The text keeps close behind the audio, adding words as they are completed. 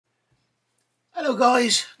Hello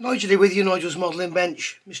guys, Nigel here with you, Nigel's Modelling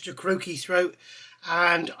Bench, Mr. Croaky Throat,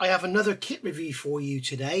 and I have another kit review for you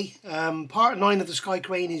today. Part 9 of the Sky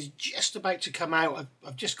Crane is just about to come out.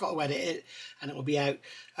 I've just got to edit it and it will be out.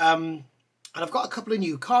 And I've got a couple of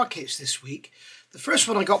new car kits this week. The first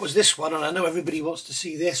one I got was this one, and I know everybody wants to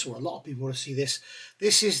see this, or a lot of people want to see this.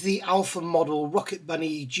 This is the Alpha Model Rocket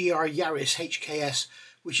Bunny GR Yaris HKS,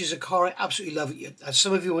 which is a car I absolutely love. As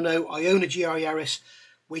some of you will know, I own a GR Yaris.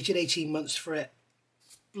 Waited 18 months for it.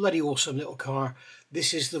 Bloody awesome little car.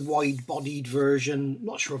 This is the wide-bodied version.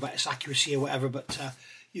 Not sure about its accuracy or whatever, but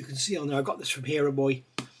you can see on there. I got this from Hero Boy.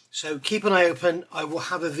 So keep an eye open. I will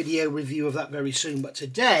have a video review of that very soon. But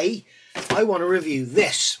today, I want to review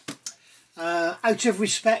this. Out of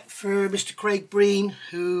respect for Mr. Craig Breen,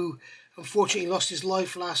 who unfortunately lost his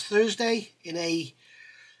life last Thursday in a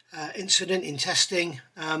incident in testing.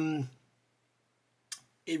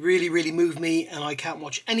 It really moved me, and I can't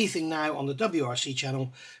watch anything now on the WRC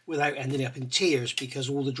channel without ending up in tears, because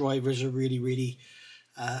all the drivers are really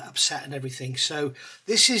upset and everything. So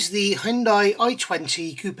this is the Hyundai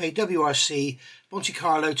i20 Coupe WRC Monte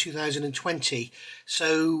Carlo 2020.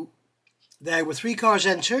 So there were 3 cars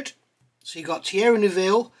entered. So you got Thierry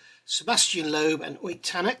Neuville, Sebastian Loeb and Oit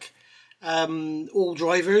Tanak, all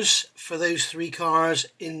drivers for those 3 cars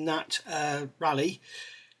in that rally.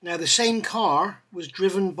 Now, the same car was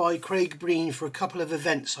driven by Craig Breen for a couple of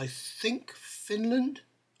events. I think Finland.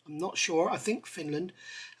 I'm not sure. I think Finland.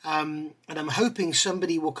 And I'm hoping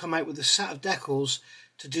somebody will come out with a set of decals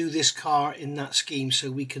to do this car in that scheme, so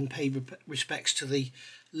we can pay respects to the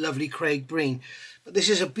lovely Craig Breen. But this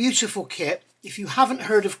is a beautiful kit. If you haven't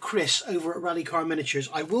heard of Chris over at Rally Car Miniatures,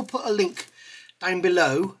 I will put a link down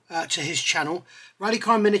below to his channel. Rally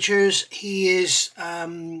Car Miniatures, he is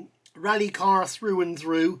rally car through and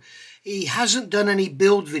through. He hasn't done any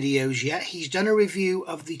build videos yet. He's done a review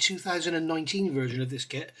of the 2019 version of this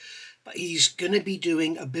kit, but he's going to be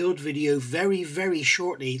doing a build video very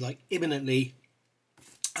shortly, like imminently,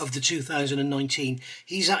 of the 2019.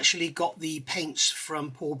 He's actually got the paints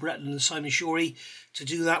from Paul Breton and Simon Shorey to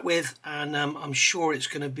do that with, and I'm sure it's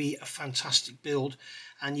going to be a fantastic build,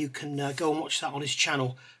 and you can go and watch that on his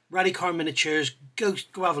channel. Rally Car Miniatures, go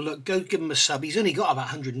have a look, go give him a sub. He's only got about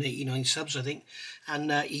 189 subs, I think,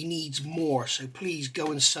 and he needs more, so please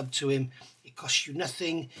go and sub to him. It costs you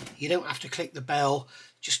nothing. You don't have to click the bell.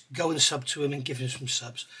 Just go and sub to him and give him some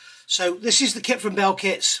subs. So this is the kit from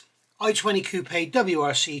Belkits, i20 Coupe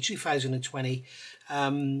WRC 2020.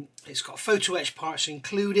 It's got photo etch parts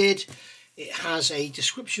included. It has a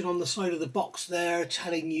description on the side of the box there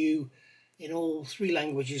telling you in all 3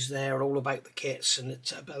 languages there, all about the kits and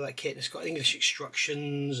about that kit. It's got English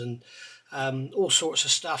instructions and all sorts of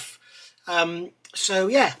stuff. So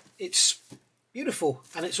yeah, it's beautiful,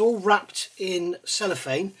 and it's all wrapped in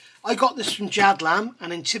cellophane. I got this from Jadlam,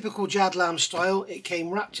 and in typical Jadlam style, it came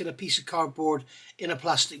wrapped in a piece of cardboard in a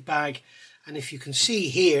plastic bag. And if you can see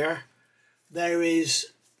here, there is,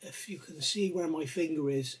 if you can see where my finger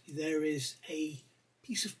is, there is a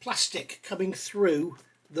piece of plastic coming through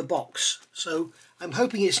the box. So I'm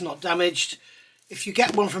hoping it's not damaged. If you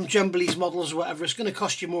get one from Jumbly's Models or whatever, it's going to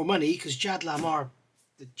cost you more money, because Jadlam are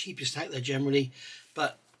the cheapest out there generally,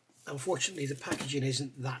 but unfortunately the packaging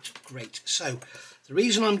isn't that great. So the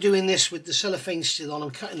reason I'm doing this with the cellophane still on,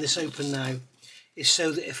 I'm cutting this open now, is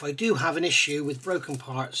so that if I do have an issue with broken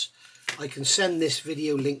parts, I can send this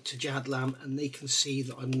video link to Jadlam and they can see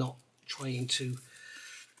that I'm not trying to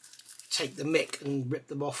take the mick and rip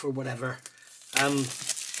them off or whatever.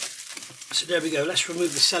 So there we go, let's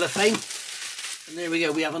remove the cellophane, and there we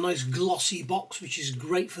go, we have a nice glossy box, which is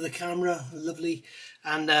great for the camera, lovely,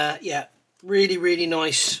 and yeah, really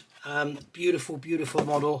nice, beautiful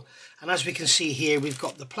model. And as we can see here, we've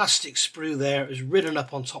got the plastic sprue there, is ridden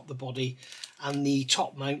up on top of the body, and the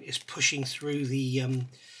top mount is pushing through the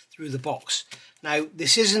box. Now,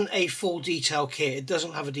 this isn't a full detail kit, it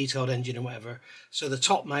doesn't have a detailed engine or whatever, so the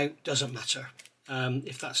top mount doesn't matter.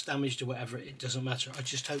 If that's damaged or whatever, it doesn't matter. I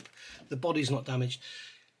just hope the body's not damaged.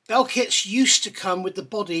 Belkits used to come with the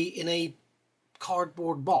body in a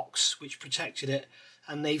cardboard box which protected it,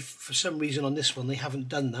 and they've, for some reason on this one, they haven't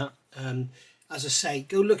done that. As I say,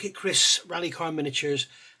 go look at Chris Rally Car Miniatures,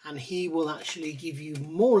 and he will actually give you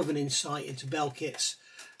more of an insight into Belkits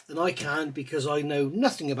than I can, because I know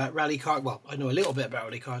nothing about rally car. Well, I know a little bit about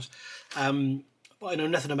rally cars, but I know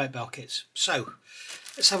nothing about Belkits. So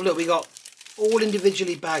let's have a look. We got all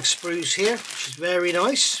individually bagged sprues here, which is very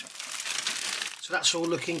nice. So that's all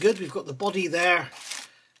looking good. We've got the body there,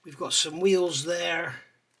 we've got some wheels there,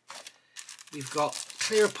 we've got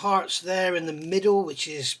clear parts there in the middle, which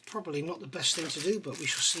is probably not the best thing to do, but we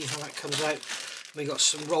shall see how that comes out. We've got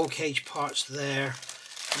some roll cage parts there.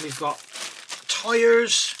 And we've got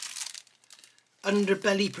tyres,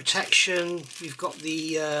 underbelly protection. We've got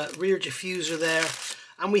the rear diffuser there.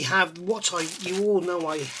 And we have what you all know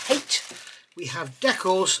I hate. We have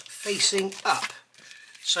decals facing up.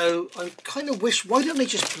 So I kind of wish, why don't they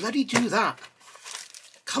just bloody do that?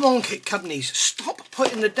 Come on, kit companies, stop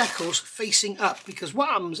putting the decals facing up, because what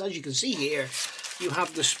happens, as you can see here, you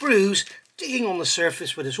have the sprues digging on the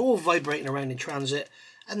surface where it's all vibrating around in transit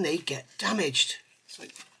and they get damaged. It's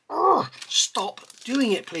like, oh, stop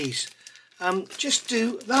doing it, please. Just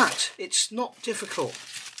do that. It's not difficult.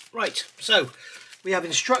 Right, so we have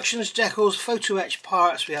instructions, decals, photo etch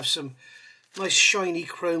parts. We have some nice shiny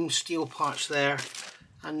chrome steel parts there.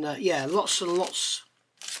 And yeah, lots and lots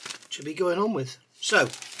to be going on with. So,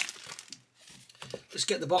 let's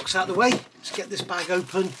get the box out of the way. Let's get this bag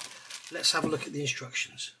open. Let's have a look at the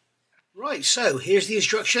instructions. Right, so here's the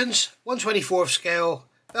instructions. 1/24 scale,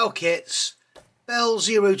 Belkits, Bell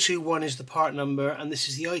 021 is the part number, and this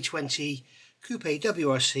is the i20 Coupe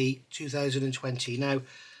WRC 2020. Now,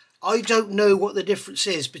 I don't know what the difference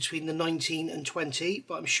is between the 19 and 20,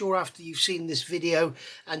 but I'm sure after you've seen this video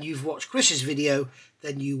and you've watched Chris's video,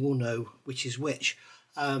 then you will know which is which.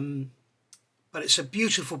 But it's a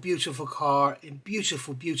beautiful, beautiful car in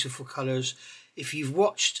beautiful, beautiful colours. If you've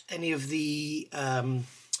watched any of the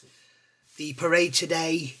parade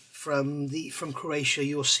today from Croatia,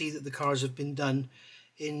 you'll see that the cars have been done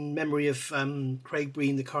in memory of Craig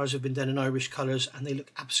Breen. The cars have been done in Irish colours and they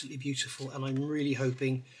look absolutely beautiful. And I'm really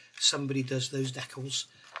hoping somebody does those decals.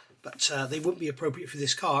 But they wouldn't be appropriate for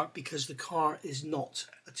this car because the car is not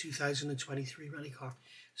a 2023 rally car.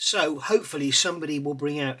 So hopefully somebody will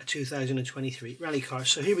bring out a 2023 rally car.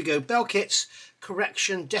 So here we go, Belkits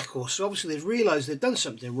correction decal. So obviously they've realised they've done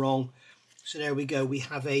something wrong. So there we go. We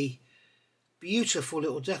have a beautiful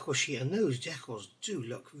little decal sheet, and those decals do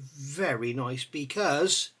look very nice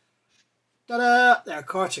because, ta-da, they're a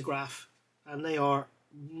cartograph, and they are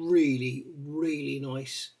really, really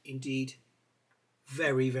nice indeed.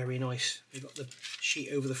 Very, very nice. We've got the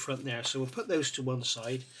sheet over the front there, so we'll put those to one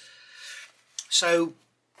side. So,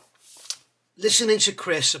 listening to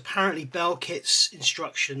Chris, apparently Belkits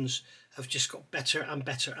instructions have just got better and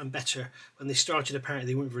better and better. When they started,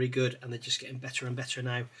 apparently they weren't very good, and they're just getting better and better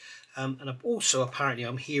now. And also, apparently,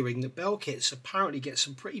 I'm hearing that Belkits apparently get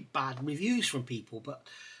some pretty bad reviews from people, but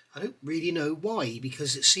I don't really know why,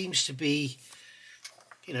 because it seems to be,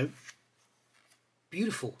 you know,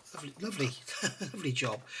 beautiful, lovely, lovely, lovely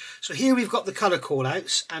job. So here we've got the colour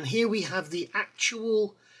call-outs, and here we have the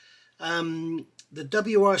actual, the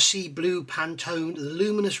WRC blue Pantone, the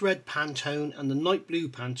luminous red Pantone, and the night blue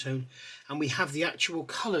Pantone, and we have the actual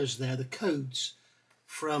colours there, the codes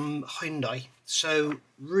from Hyundai. So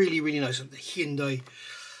really, really nice. The Hyundai.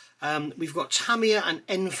 We've got Tamiya and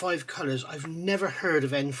N5 colours. I've never heard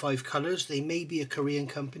of N5 colours. They may be a Korean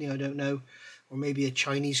company, I don't know, or maybe a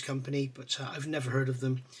Chinese company, but I've never heard of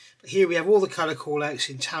them. But here we have all the colour call-outs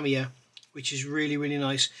in Tamiya, which is really, really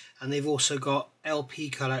nice. And they've also got LP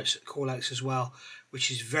call-outs as well,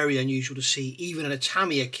 which is very unusual to see. Even in a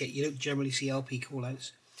Tamiya kit, you don't generally see LP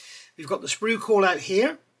call-outs. We've got the sprue call-out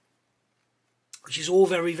here, which is all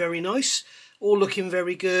very, very nice. All looking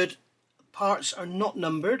very good. Parts are not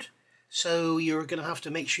numbered, so you're going to have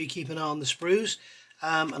to make sure you keep an eye on the sprues.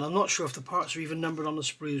 And I'm not sure if the parts are even numbered on the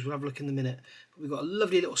sprues. We'll have a look in a minute. But we've got a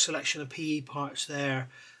lovely little selection of PE parts there,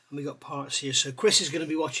 and we've got parts here. So Chris is going to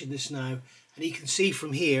be watching this now, and he can see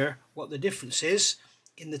from here what the difference is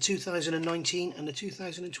in the 2019 and the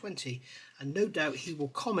 2020. And no doubt he will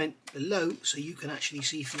comment below so you can actually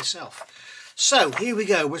see for yourself. So here we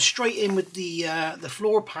go. We're straight in with the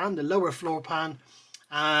floor pan, the lower floor pan.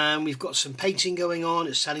 And we've got some painting going on.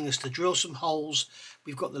 It's telling us to drill some holes.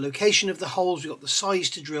 We've got the location of the holes. We've got the size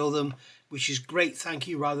to drill them, which is great, thank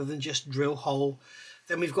you, rather than just drill hole.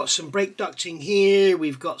 Then we've got some brake ducting here.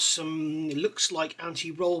 We've got some, it looks like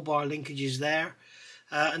anti-roll bar linkages there.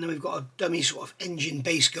 And then we've got a dummy sort of engine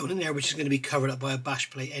base going in there, which is going to be covered up by a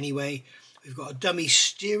bash plate anyway. We've got a dummy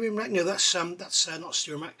steering rack. No, that's not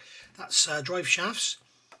steering rack. That's drive shafts.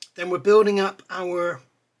 Then we're building up our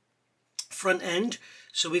front end.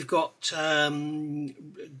 So we've got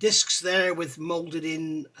discs there with moulded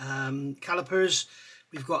in calipers.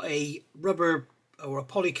 We've got a rubber or a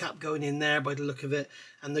poly cap going in there by the look of it.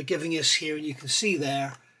 And they're giving us here, and you can see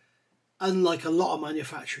there, unlike a lot of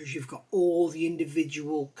manufacturers, you've got all the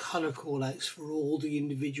individual colour call-outs for all the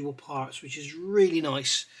individual parts, which is really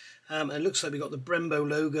nice. And it looks like we've got the Brembo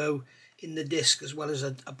logo in the disc, as well as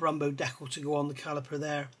a Brembo decal to go on the caliper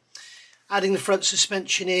there. adding the front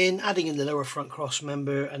suspension in, adding in the lower front cross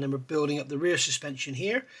member, and then we're building up the rear suspension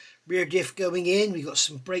here. Rear diff going in, we've got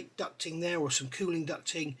some brake ducting there, or some cooling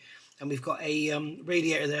ducting, and we've got a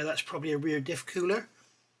radiator there. That's probably a rear diff cooler.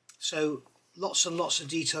 So lots and lots of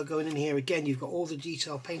detail going in here. Again, you've got all the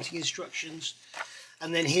detail painting instructions.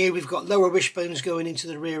 And then here we've got lower wishbones going into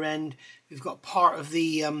the rear end. We've got part of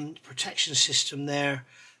the protection system there.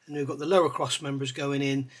 And we've got the lower cross members going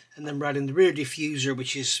in. And then we're adding the rear diffuser,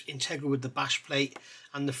 which is integral with the bash plate.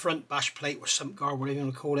 And the front bash plate, or sump guard, whatever you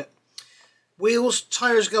want to call it. Wheels,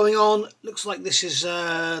 tyres going on. Looks like this is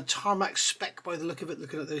tarmac spec by the look of it,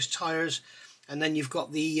 looking at those tyres. And then you've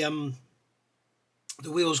got the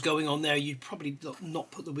wheels going on there. You'd probably not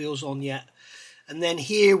put the wheels on yet. And then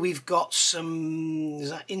here we've got some, is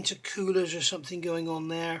that intercoolers or something going on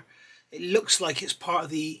there? It looks like it's part of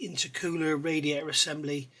the intercooler radiator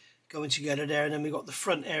assembly going together there. And then we've got the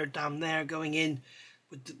front air dam there going in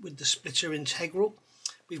with the splitter integral.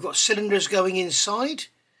 We've got cylinders going inside.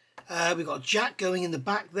 We've got a jack going in the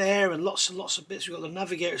back there, and lots of bits. We've got the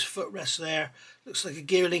navigator's footrest there. Looks like a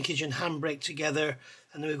gear linkage and handbrake together.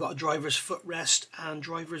 And then we've got a driver's footrest and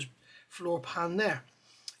driver's floor pan there.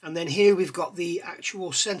 And then here we've got the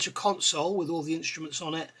actual center console with all the instruments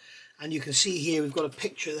on it. And you can see here we've got a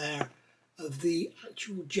picture there of the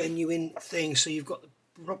actual genuine thing. So you've got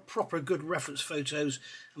the proper good reference photos,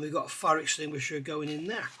 and we've got a fire extinguisher going in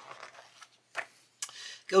there.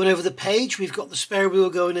 Going over the page, we've got the spare wheel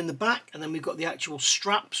going in the back, and then we've got the actual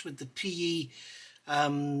straps with the PE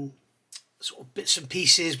sort of bits and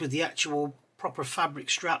pieces with the actual proper fabric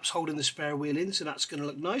straps holding the spare wheel in, so that's going to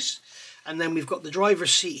look nice. And then we've got the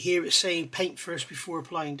driver's seat here. It's saying paint first before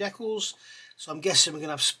applying decals, so I'm guessing we're going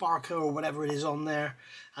to have Sparko or whatever it is on there.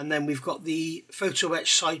 And then we've got the photo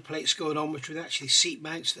etch side plates going on, which are actually seat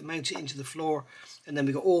mounts that mount it into the floor. And then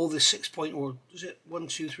we've got all the 6-point, or is it 1,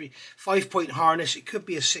 2, 3, 5-point harness. It could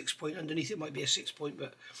be a 6-point underneath, it might be a 6-point,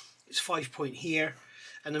 but it's 5-point here.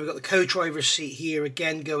 And then we've got the co-driver's seat here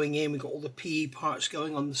again going in. We've got all the PE parts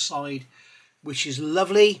going on the side, which is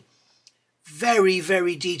lovely. Very,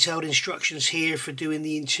 very detailed instructions here for doing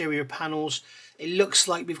the interior panels. It looks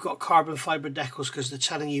like we've got carbon fibre decals because they're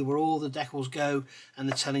telling you where all the decals go, and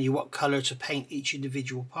they're telling you what colour to paint each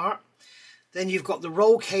individual part. Then you've got the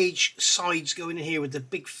roll cage sides going in here with the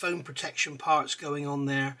big foam protection parts going on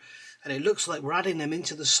there. And it looks like we're adding them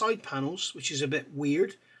into the side panels, which is a bit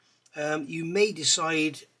weird. You may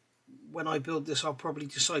decide, when I build this, I'll probably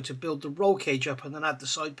decide to build the roll cage up and then add the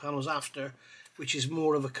side panels after, which is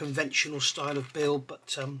more of a conventional style of build,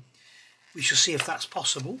 but we shall see if that's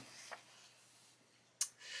possible.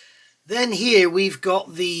 Then here we've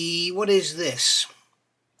got the, what is this?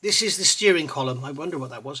 This is the steering column. I wonder what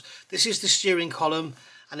that was. This is the steering column,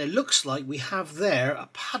 and it looks like we have there a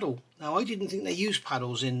paddle. Now, I didn't think they used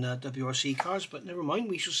paddles in WRC cars, but never mind,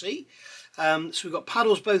 we shall see. So we've got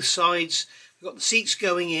paddles both sides. We've got the seats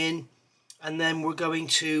going in, and then we're going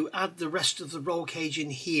to add the rest of the roll cage in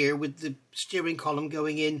here with the steering column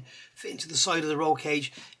going in, fit into the side of the roll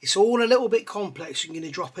cage. It's all a little bit complex. I'm going to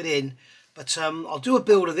drop it in, but I'll do a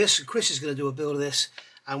build of this, and Chris is going to do a build of this,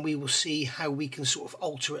 and we will see how we can sort of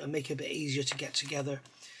alter it and make it a bit easier to get together.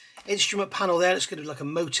 Instrument panel there, it's going to be like a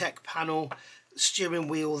Motec panel. Steering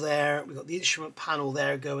wheel there, we've got the instrument panel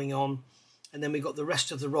there going on, and then we've got the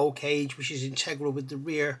rest of the roll cage, which is integral with the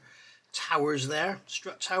rear towers there,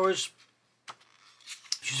 strut towers,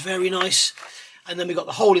 which is very nice. And then we've got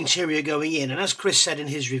the whole interior going in, and as Chris said in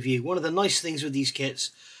his review, one of the nice things with these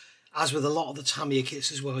kits, as with a lot of the Tamiya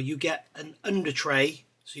kits as well, you get an under tray,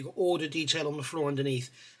 so you've got all the detail on the floor underneath,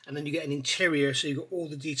 and then you get an interior, so you've got all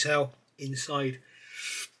the detail inside.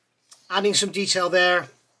 Adding some detail there,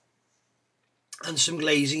 and some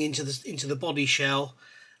glazing into the body shell,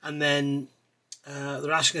 and then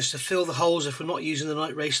they're asking us to fill the holes if we're not using the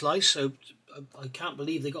night race lights. So I can't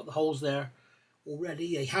believe they got the holes there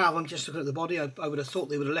already. They have. I'm just looking at the body. I would have thought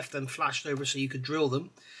they would have left them flashed over so you could drill them.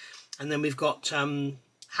 And then we've got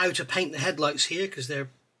how to paint the headlights here, because they're,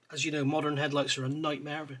 as you know, modern headlights are a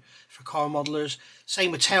nightmare for car modelers.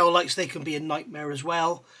 Same with tail lights, they can be a nightmare as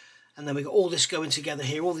well. And then we've got all this going together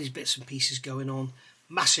here, all these bits and pieces going on.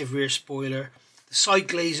 Massive rear spoiler. The side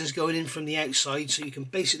glazing's going in from the outside, so you can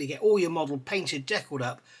basically get all your model painted, deckled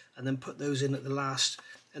up, and then put those in at the last.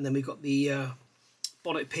 And then we've got the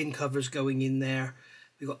bonnet pin covers going in there.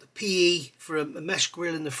 We've got the PE for a mesh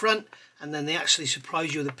grille in the front, and then they actually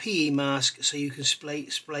surprise you with a PE mask, so you can spray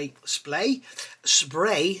the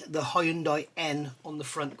Hyundai N on the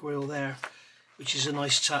front grille there, which is a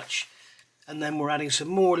nice touch. And then we're adding some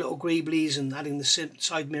more little greeblies and adding the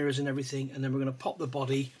side mirrors and everything, and then we're going to pop the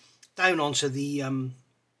body down onto the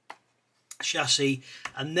chassis,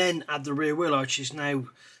 and then add the rear wheel arches. Now,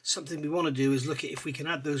 something we want to do is look at if we can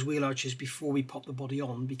add those wheel arches before we pop the body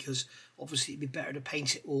on, because obviously it'd be better to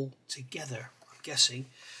paint it all together, I'm guessing.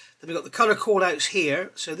 Then we've got the colour call outs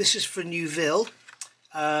here. So this is for Neuville,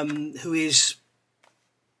 who is,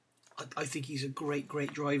 I think he's a great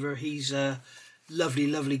driver. He's a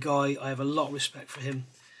lovely guy. I have a lot of respect for him.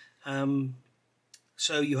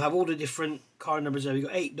 So you have all the different car numbers there. We've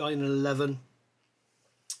got 8, 9 and 11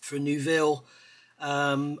 for Neuville.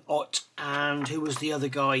 Ott, and who was the other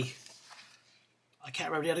guy? I can't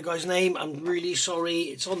remember the other guy's name. I'm really sorry.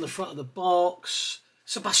 It's on the front of the box.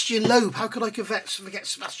 Sebastian Loeb. How could I forget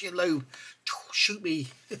Sebastian Loeb? Shoot me,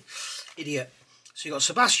 idiot. So you got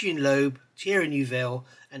Sebastian Loeb, Thierry Neuville,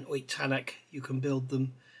 and Ott Tanak. You can build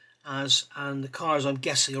them as, and the cars, I'm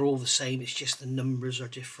guessing, are all the same. It's just the numbers are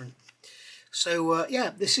different. So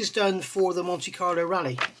yeah, this is done for the Monte Carlo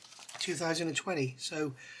Rally 2020.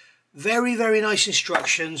 So very nice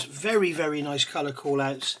instructions, very nice colour call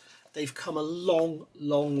outs. They've come a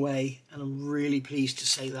long way, and I'm really pleased to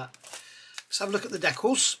say that. Let's have a look at the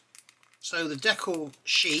decals. So the decal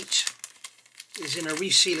sheet is in a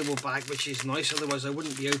resealable bag, which is nice, otherwise I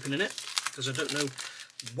wouldn't be opening it, because I don't know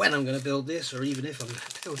when I'm going to build this, or even if I'm going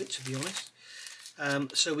to build it, to be honest.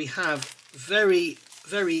 So we have very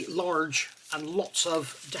large and lots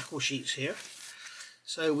of decal sheets here.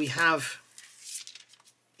 So we have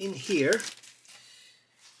in here,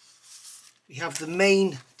 we have the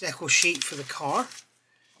main decal sheet for the car,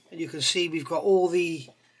 and you can see we've got all the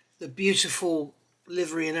beautiful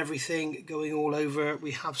livery and everything going all over.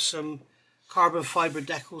 We have some carbon fibre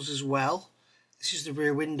decals as well. This is the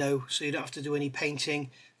rear window, so you don't have to do any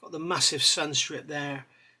painting. Got the massive sun strip there,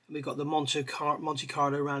 and we've got the Monte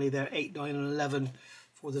Carlo Rally there, 8, 9 and 11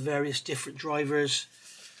 for the various different drivers.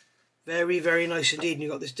 Very nice indeed. And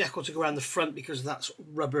you've got this decal to go around the front, because that's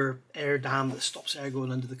rubber air dam that stops air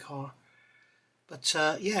going under the car. But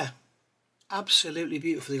yeah, absolutely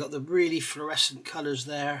beautiful. You've got the really fluorescent colours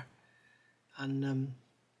there, and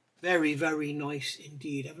very nice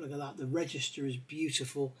indeed. Have a look at that. The register is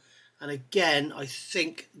beautiful, and again, I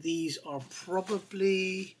think these are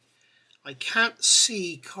probably, I can't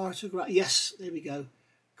see cartograph. Yes, there we go.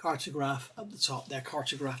 Cartograph up the top there,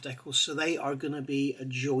 cartograph decals, so they are going to be a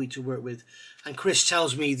joy to work with. And Chris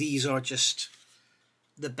tells me these are just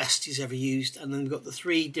the best he's ever used. And then we've got the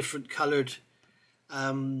 3 different coloured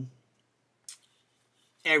air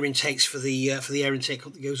intakes for the air intake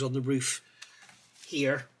that goes on the roof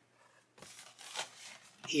here,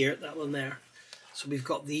 that one there. So we've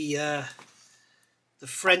got the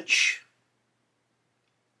French,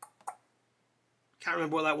 can't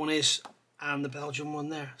remember what that one is, and the Belgian one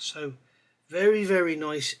there. So very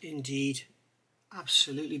nice indeed.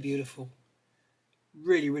 Absolutely beautiful.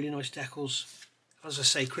 Really nice decals. As I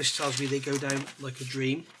say, Chris tells me they go down like a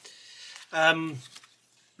dream.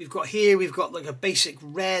 We've got like a basic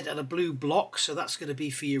red and a blue block, so that's going to be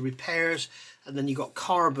for your repairs. And then you've got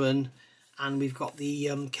carbon, and we've got the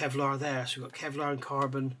Kevlar there. So we've got Kevlar and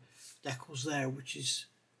carbon decals there, which is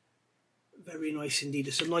very nice indeed.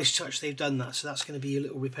 It's a nice touch they've done that, so that's going to be your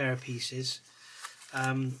little repair pieces.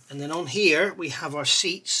 And then on here we have our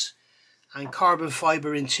seats and carbon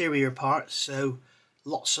fibre interior parts, so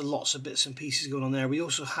lots and lots of bits and pieces going on there. We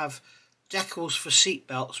also have decals for seat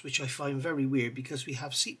belts, which I find very weird, because we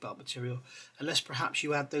have seatbelt material, unless perhaps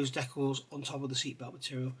you add those decals on top of the seatbelt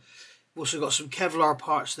material. We've also got some Kevlar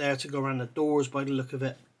parts there to go around the doors by the look of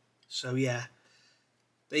it. So yeah,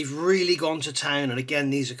 they've really gone to town, and again,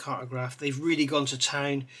 these are cartographed. They've really gone to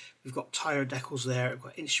town. We've got tyre decals there, we've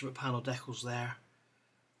got instrument panel decals there.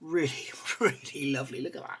 Really lovely.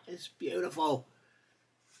 Look at that, it's beautiful.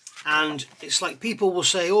 And it's like people will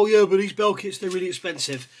say, oh yeah, but these Belkits, they're really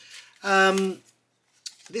expensive.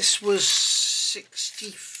 This was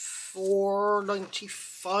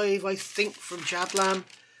 $64.95, I think, from Jablam.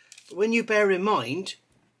 But when you bear in mind,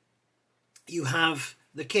 you have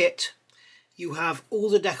the kit, you have all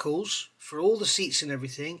the decals for all the seats and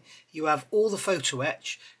everything, you have all the photo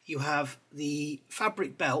etch, you have the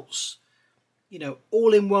fabric belts, you know,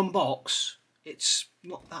 all in one box. It's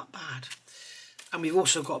not that bad. And we've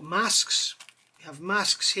also got masks. We have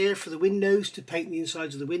masks here for the windows, to paint the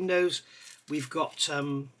insides of the windows. We've got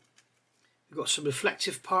some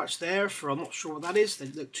reflective parts there for, I'm not sure what that is. They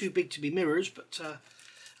look too big to be mirrors, but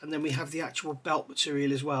and then we have the actual belt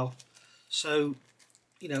material as well. So,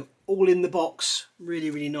 you know, all in the box,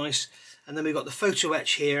 really nice. And then we've got the photo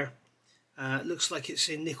etch here. It looks like it's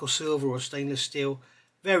in nickel silver or stainless steel.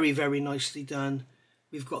 Very nicely done.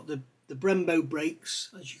 We've got the Brembo brakes,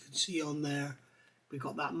 as you can see on there. We've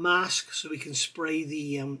got that mask so we can spray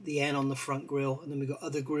the N on the front grille, and then we've got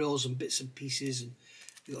other grills and bits and pieces, and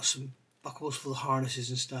we've got some buckles for the harnesses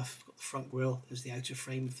and stuff. We've got the front grille, there's the outer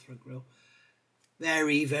frame of the front grille.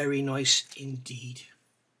 Very, very nice indeed.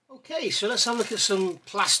 Okay, so let's have a look at some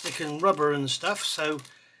plastic and rubber and stuff. So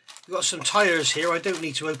we've got some tyres here. I don't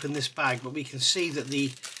need to open this bag, but we can see that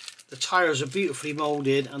the tyres are beautifully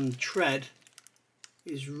moulded, and the tread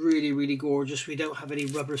is really, really gorgeous. We don't have any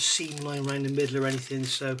rubber seam line around the middle or anything,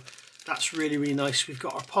 so that's really, really nice. We've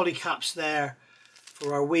got our poly caps there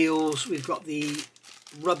for our wheels. We've got the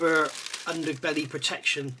rubber underbelly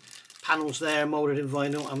protection panels there moulded in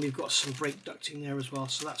vinyl, and we've got some brake ducting there as well,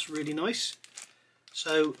 so that's really nice.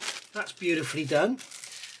 So that's beautifully done.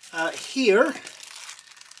 Here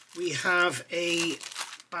we have a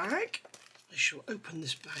bag. I shall open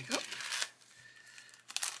this bag up,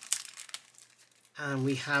 and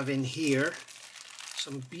we have in here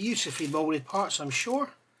some beautifully moulded parts, I'm sure,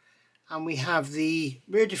 and we have the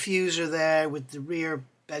rear diffuser there with the rear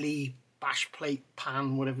belly bash plate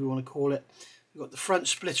pan, whatever you want to call it. We've got the front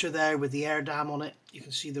splitter there with the air dam on it. You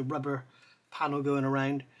can see the rubber panel going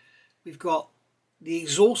around. We've got the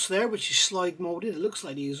exhaust there, which is slide molded. It looks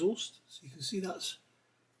like the exhaust, so you can see that's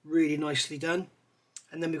really nicely done.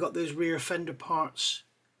 And then we've got those rear fender parts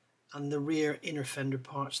and the rear inner fender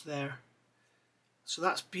parts there. So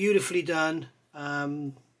that's beautifully done.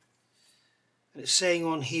 And it's saying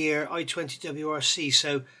on here i20 WRC,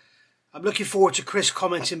 so I'm looking forward to Chris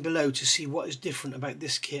commenting below to see what is different about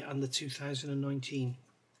this kit and the 2019.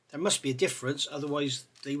 There must be a difference, otherwise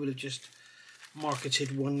they would have just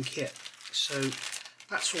marketed one kit. So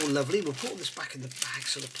that's all lovely. We'll put all this back in the bag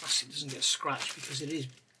so the plastic doesn't get scratched, because it is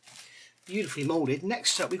beautifully moulded.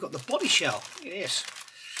 Next up, we've got the body shell. Look at this.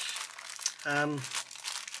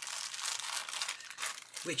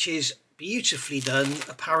 Which is beautifully done,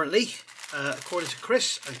 apparently, according to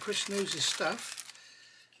Chris, and Chris knows his stuff.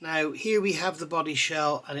 Now, here we have the body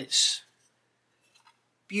shell, and it's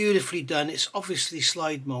beautifully done. It's obviously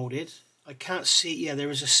slide moulded. I can't see, yeah, there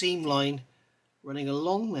is a seam line running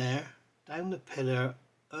along there, down the pillar,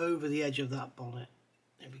 over the edge of that bonnet.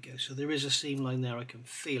 There we go. So there is a seam line there. I can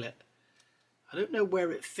feel it. I don't know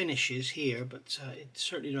where it finishes here, but it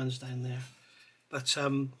certainly runs down there. But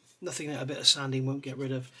nothing that a bit of sanding won't get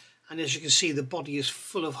rid of. And as you can see, the body is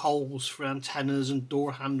full of holes for antennas and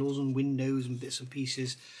door handles and windows and bits and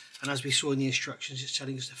pieces. And as we saw in the instructions, it's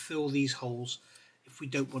telling us to fill these holes if we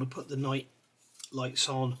don't want to put the night lights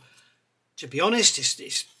on. To be honest,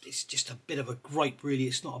 it's just a bit of a gripe, really.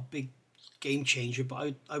 It's not a big game changer,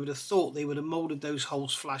 but I would have thought they would have moulded those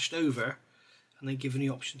holes flashed over and then given the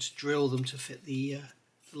option to drill them to fit the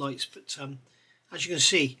lights. But as you can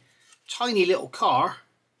see, tiny little car,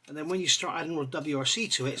 and then when you start adding more WRC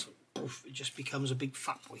to it, it just becomes a big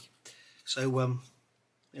fat boy. So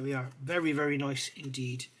there we are. Very, very nice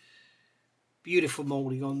indeed. Beautiful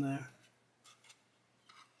moulding on there.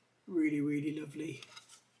 Really, really lovely.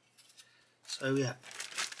 So yeah,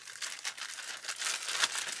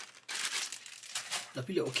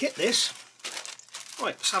 lovely little kit this.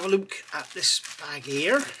 Right, let's have a look at this bag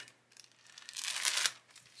here.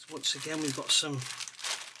 So once again, we've got some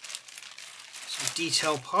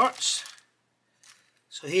detail parts.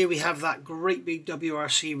 So here we have that great big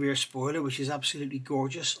WRC rear spoiler, which is absolutely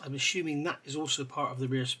gorgeous. I'm assuming that is also part of the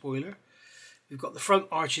rear spoiler. We've got the front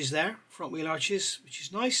arches there, front wheel arches, which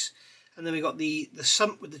is nice. And then we've got the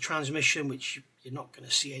sump with the transmission, which you're not going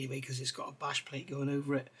to see anyway because it's got a bash plate going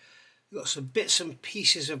over it. We've got some bits and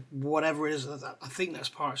pieces of whatever it is. I think that's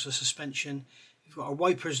parts of suspension. We've got our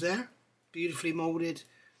wipers there, beautifully moulded.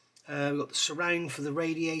 We've got the surround for the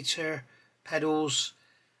radiator, pedals,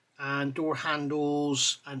 and door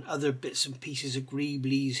handles, and other bits and pieces of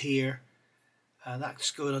greeblies here.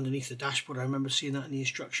 That's going underneath the dashboard. I remember seeing that in the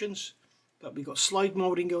instructions. But we've got slide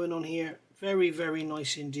moulding going on here. Very, very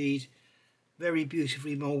nice indeed. Very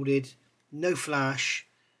beautifully moulded. No flash.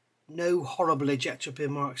 No horrible ejector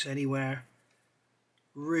pin marks anywhere.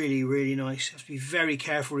 Really, really nice. You have to be very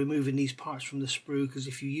careful removing these parts from the sprue, because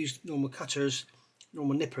if you use normal cutters,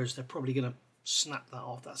 normal nippers, they're probably going to snap that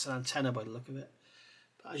off. That's an antenna by the look of it.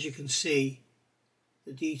 But as you can see,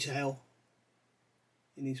 the detail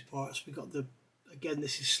in these parts, we've got the, again,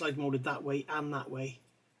 this is slide moulded that way and that way.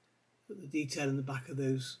 But the detail in the back of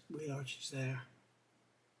those wheel arches there,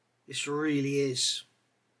 this really is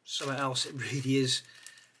something else. It really is.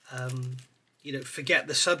 You know, forget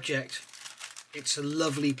the subject. It's a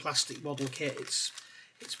lovely plastic model kit. It's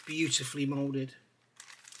beautifully moulded.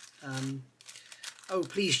 Oh,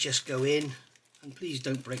 please just go in, and please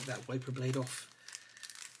don't break that wiper blade off.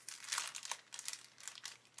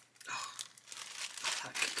 Oh,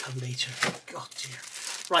 that could for later. God dear.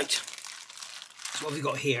 Right, so what have we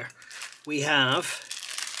got here? We have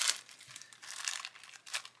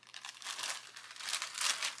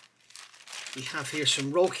here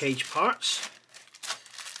some roll cage parts.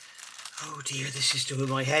 Oh dear, this is doing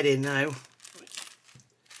my head in now.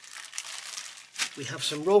 We have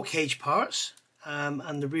some roll cage parts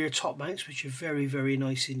and the rear top mounts, which are very, very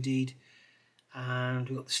nice indeed. And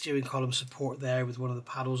we've got the steering column support there with one of the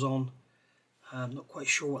paddles on. I'm not quite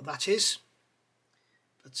sure what that is.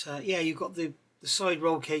 But yeah, you've got the side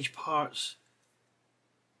roll cage parts.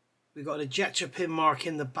 We've got an ejector pin mark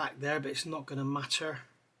in the back there, but it's not going to matter.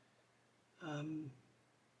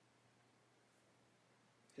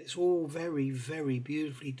 It's all very, very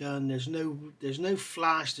beautifully done. There's no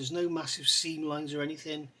flash, there's no massive seam lines or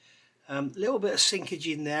anything. A little bit of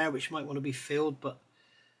sinkage in there which might want to be filled, but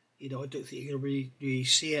you know, I don't think you're going to really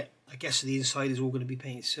see it. I guess the inside is all going to be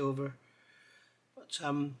painted silver. But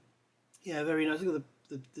yeah, very nice. Look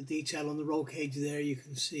at the detail on the roll cage there. You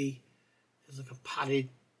can see there's like a padded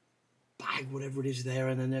bag, whatever it is there,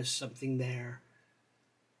 and then there's something there,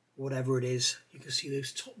 whatever it is. You can see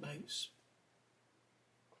those top mounts,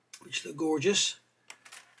 which look gorgeous.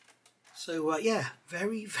 So yeah,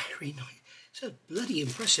 very, very nice. It's a bloody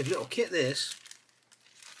impressive little kit, this.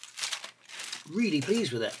 Really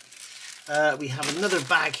pleased with it. We have another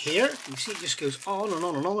bag here. You can see it just goes on and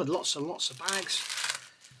on and on with lots and lots of bags.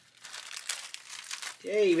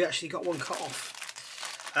 Yay, we actually got one cut off.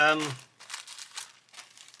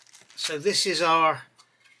 So this is our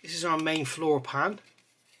main floor pan.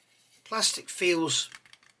 Plastic feels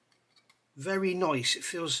very nice.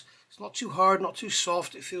 It's not too hard, not too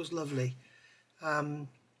soft. It feels lovely. But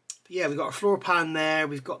yeah, we've got our floor pan there.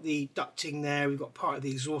 We've got the ducting there. We've got part of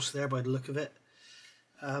the exhaust there by the look of it.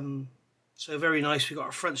 So very nice. We've got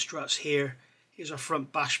our front struts here. Here's our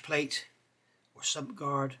front bash plate or sump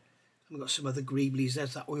guard. And we've got some other greeblies.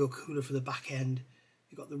 There's that oil cooler for the back end.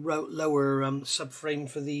 We've got the lower subframe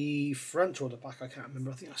for the front or the back. I can't remember.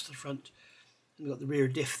 I think that's the front. And we've got the rear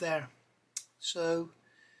diff there. So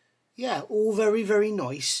yeah, all very, very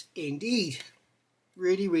nice indeed.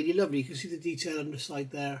 Really, really lovely. You can see the detail on the side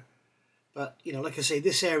there. But, you know, like I say,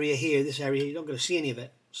 this area here, you're not going to see any of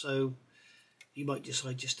it. So you might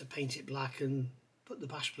decide just to paint it black and put the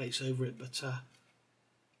bash plates over it. But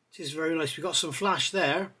it is very nice. We've got some flash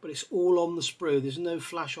there, but it's all on the sprue. There's no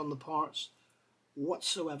flash on the parts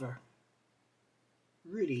whatsoever.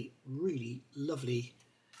 Really, really lovely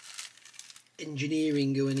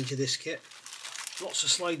engineering going into this kit. Lots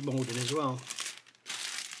of slide moulding as well.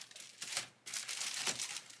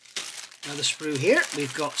 Now the sprue here,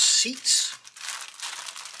 we've got seats.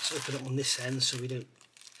 Let's open it on this end so we don't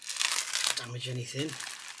damage anything.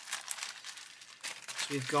 So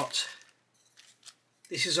we've got,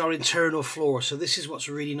 this is our internal floor. So this is what's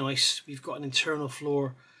really nice. We've got an internal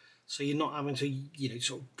floor, so you're not having to, you know,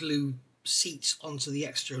 sort of glue seats onto the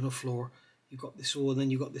external floor. You've got this all, and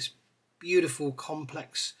then you've got this beautiful,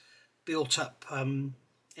 complex, built-up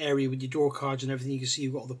area with your door cards and everything. You can see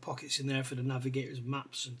you've got all the pockets in there for the navigators,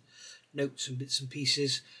 maps and notes and bits and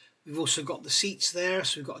pieces. We've also got the seats there,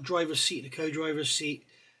 so we've got a driver's seat and a co-driver's seat,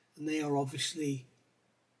 and they are obviously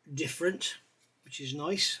different, which is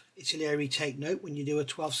nice. Italeri take note when you do a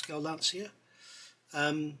 12 scale Lancia.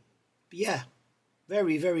 But yeah,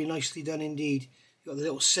 very, very nicely done indeed. You've got the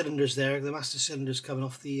little cylinders there, the master cylinders coming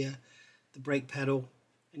off the brake pedal,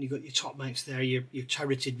 and you've got your top mounts there, your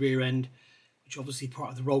turreted rear end, which obviously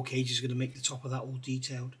part of the roll cage is going to make the top of that all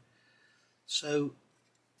detailed. So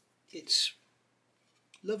it's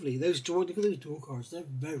lovely. Look at those door cards. They're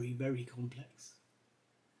very, very complex.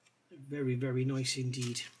 They're very, very nice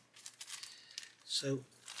indeed. So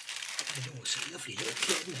it's a lovely little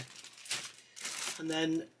kit, isn't it? And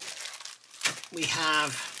then we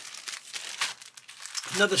have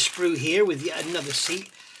another sprue here with yet another seat.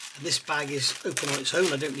 And this bag is open on its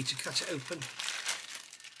own. I don't need to cut it open.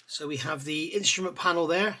 So we have the instrument panel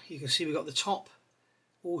there. You can see we've got the top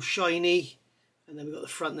all shiny. And then we've got the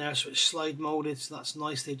front there, so it's slide molded, so that's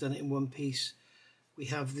nice. They've done it in one piece. We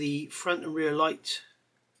have the front and rear light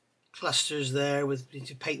clusters there with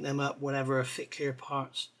to paint them up, whatever, fit clear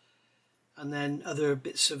parts. And then other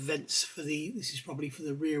bits of vents for this is probably for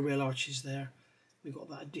the rear rail arches there. We've got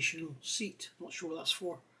that additional seat, not sure what that's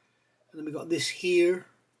for. And then we've got this here,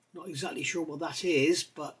 not exactly sure what that is,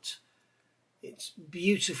 but it's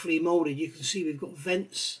beautifully molded. You can see we've got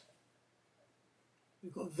vents.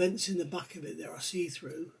 We've got vents in the back of it that are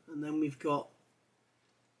see-through, and then we've got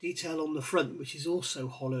detail on the front, which is also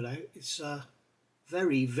hollowed out. It's a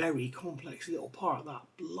very, very complex little part, that.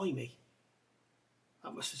 Blimey.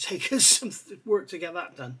 That must have taken some work to get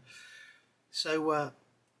that done. So,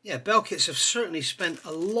 yeah, Belkits have certainly spent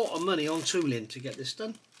a lot of money on tooling to get this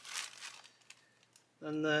done,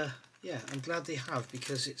 and yeah, I'm glad they have,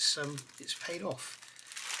 because it's paid off.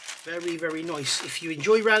 Very, very nice. If you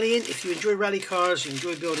enjoy rallying, if you enjoy rally cars, you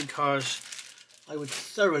enjoy building cars, I would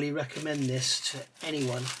thoroughly recommend this to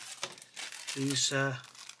anyone who's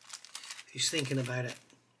thinking about it.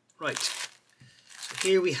 Right, so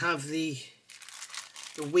here we have the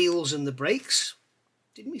wheels and the brakes.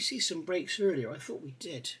 Didn't we see some brakes earlier? I thought we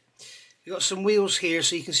did. We've got some wheels here,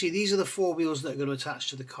 so you can see these are the 4 wheels that are going to attach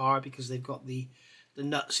to the car, because they've got the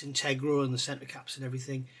nuts integral and the centre caps and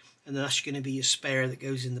everything, and then that's going to be your spare that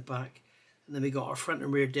goes in the back. And then we got our front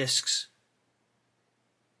and rear discs,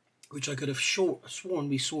 which I could have sworn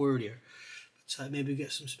we saw earlier, but maybe we'll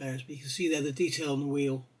get some spares. But you can see there the detail on the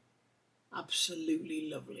wheel, absolutely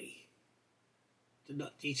lovely. The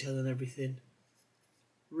nut detail and everything,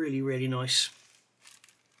 really, really nice.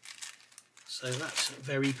 So that's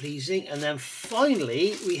very pleasing. And then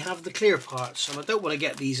finally we have the clear parts, and I don't want to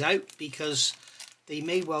get these out because they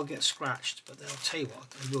may well get scratched, but I'll tell you what,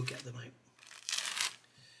 I will get them out.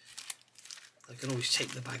 I can always take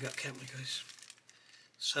the bag up, can't we, guys?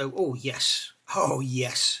 So, oh yes,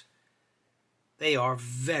 they are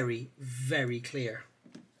very, very clear.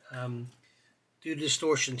 Do the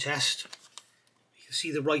distortion test. You can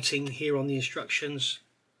see the writing here on the instructions.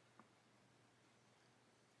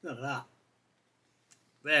 Look at that.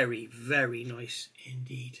 Very, very nice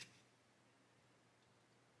indeed.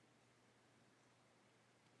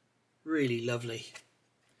 Really lovely.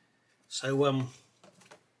 So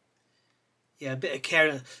yeah, a bit of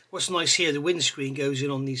care. What's nice here, the windscreen goes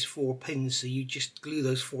in on these 4 pins, so you just glue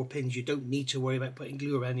those 4 pins. You don't need to worry about putting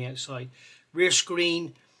glue around the outside. Rear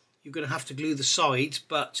screen, you're going to have to glue the sides,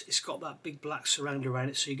 but it's got that big black surround around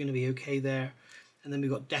it, so you're going to be okay there. And then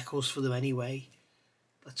we've got decals for them anyway.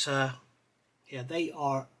 But yeah, they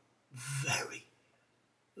are very,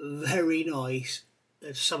 very nice.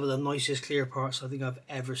 They're some of the nicest clear parts I think I've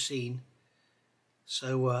ever seen.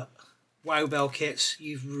 So wow, Belkits,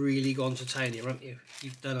 you've really gone to town here, haven't you?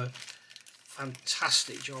 You've done a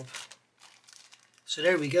fantastic job. So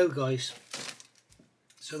there we go, guys.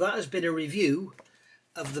 So that has been a review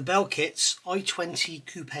of the Belkits i20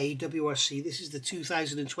 Coupe WRC. This is the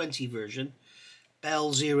 2020 version,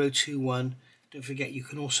 Bell 021. Don't forget, you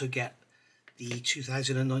can also get the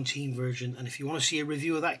 2019 version. And if you want to see a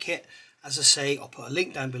review of that kit, as I say, I'll put a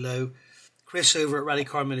link down below. Chris over at Rally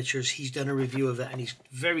Car Miniatures, he's done a review of it, and he's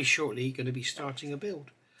very shortly going to be starting a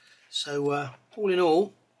build. So all in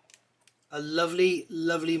all, a lovely,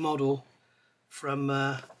 lovely model from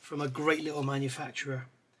a great little manufacturer.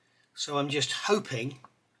 So I'm just hoping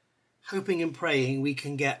and praying we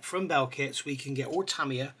can get from Belkits, we can get, or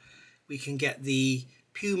Tamiya, we can get the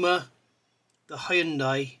Puma, the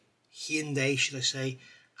Hyundai should I say,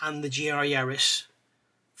 and the GR Yaris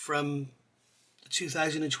from the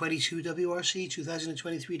 2022 WRC,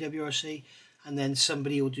 2023 WRC, and then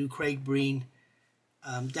somebody will do Craig Breen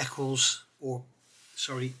decals, or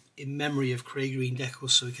sorry, in memory of Craig Breen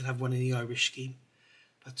decals, so we can have one in the Irish scheme.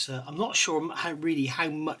 But I'm not sure how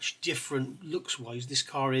much different looks wise this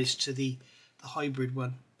car is to the hybrid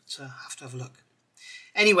one, but I have to have a look.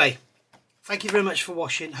 Anyway, thank you very much for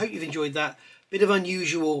watching. Hope you've enjoyed that. Bit of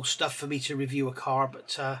unusual stuff for me to review a car,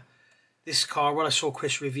 but this car, when I saw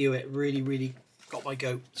Chris review it, really got my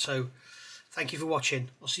goat. So thank you for watching.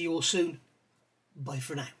 I'll see you all soon. Bye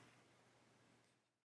for now.